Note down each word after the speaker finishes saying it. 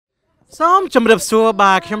សូមជម្រាបសួរ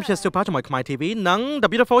បាទខ្ញុំជាសុផាជាមួយ KhmerTV និង The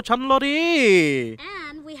Beautiful Chanlori.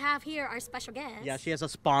 And we have here our special guest. Yeah, she is a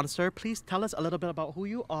sponsor. Please tell us a little bit about who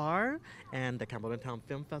you are and the Cambodian Town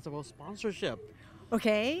Film Festival sponsorship.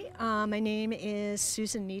 Okay, my name is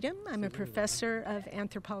Susan Needham. I'm a professor of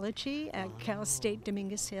anthropology at Cal State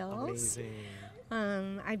Dominguez Hills.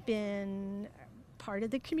 Amazing. I've been part of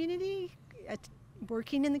the community,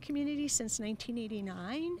 working in the community since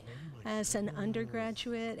 1989 as an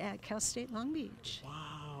undergraduate at Cal State Long Beach.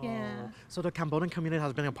 Wow. Yeah. So the Cambodian community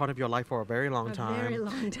has been a part of your life for a very long time. A very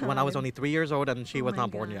long time. When I was only 3 years old and she was not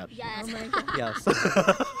born yet. Yes. Oh my God. Yes.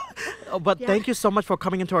 But thank you so much for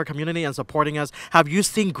coming into our community and supporting us. Have you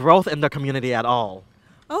seen growth in the community at all?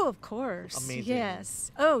 Oh, of course. Amazing. Yes.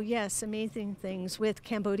 Oh, yes. Amazing things with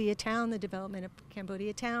Cambodia Town, the development of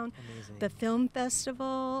Cambodia Town, Amazing. the film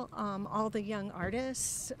festival, all the young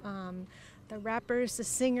artists, the rappers, the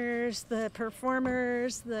singers, the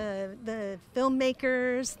performers, the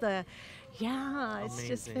filmmakers, it's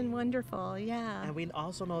just been Amazing. wonderful. Yeah. And we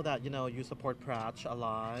also know that, you support Prach a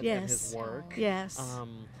lot and his Yes. work. Yes.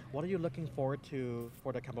 What are you looking forward to for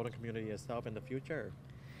the Cambodian community itself in the future?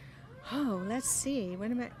 Oh, let's see.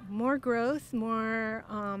 More growth, more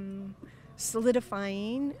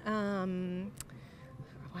solidifying.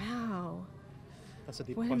 Wow. That's a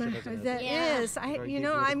deep What question, am I? isn't it? That Yeah. is. Very deep rooted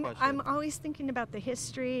I'm question. always thinking about the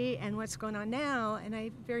history and what's going on now, and I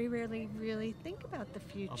very rarely really think about the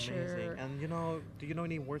future. Amazing. And do you know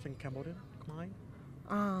any words in Cambodian? Khmer?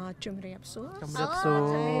 Chumriapsu.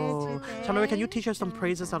 Chanlori, can you teach us some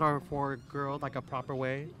praises that are for a girl, like a proper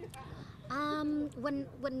way?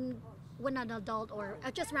 When an adult or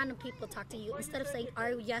just random people talk to you, instead of saying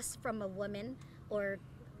 "are yes" from a woman or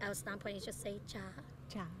our standpoint, you just say "cha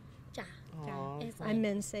Cha. cha." Aw. It's I like,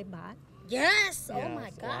 men say bat. yes. Oh Yes, my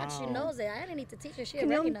God, she wow. knows it. I didn't need to teach her. She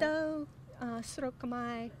already knows. Knowmto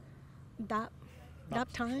srokamai dap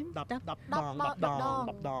time. Dap Dap dap dong, dap dong,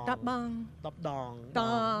 dap dong. dap bang. Dap dong,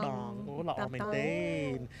 Dong. dong. Oh, la Dap oh, dong.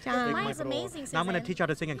 maintain. Cha. Khmer is amazing, Now I'm going to Susan. teach you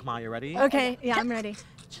how to sing in Khmer. You ready? Okay, yeah, I'm ready.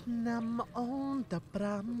 Chnam on the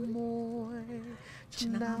pramoy.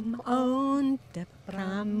 Chnam on the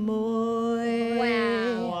pramoy.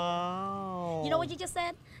 Wow. Wow. You know what you just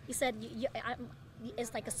said? You said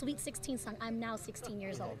it's like a sweet 16 song. I'm now 16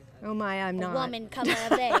 years old. Oh my, I'm A not. woman coming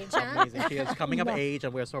of age, huh? Amazing. She is coming of age,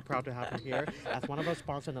 and we're so proud to have her here as one of our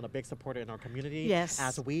sponsors and a big supporter in our community. Yes.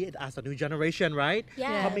 As the new generation, right?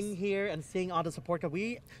 Yes. Coming here and seeing all the support.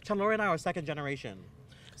 Because Chanlori and I are second generation.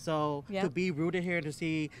 So Yep. to be rooted here and to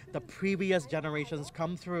see the previous generations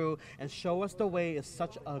come through and show us the way is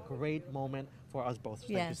such a great moment for us both. Thank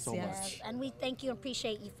you Yes, so yes. much. Yes, and we thank you and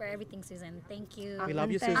appreciate you for everything, Susan. Thank you. We love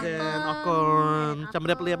you, Thank you. Susan. អរគុណ អរគុណ ចាំ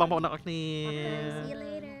រៀបលាបងប្អូនអ្នកនរគ្នា See you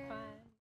later.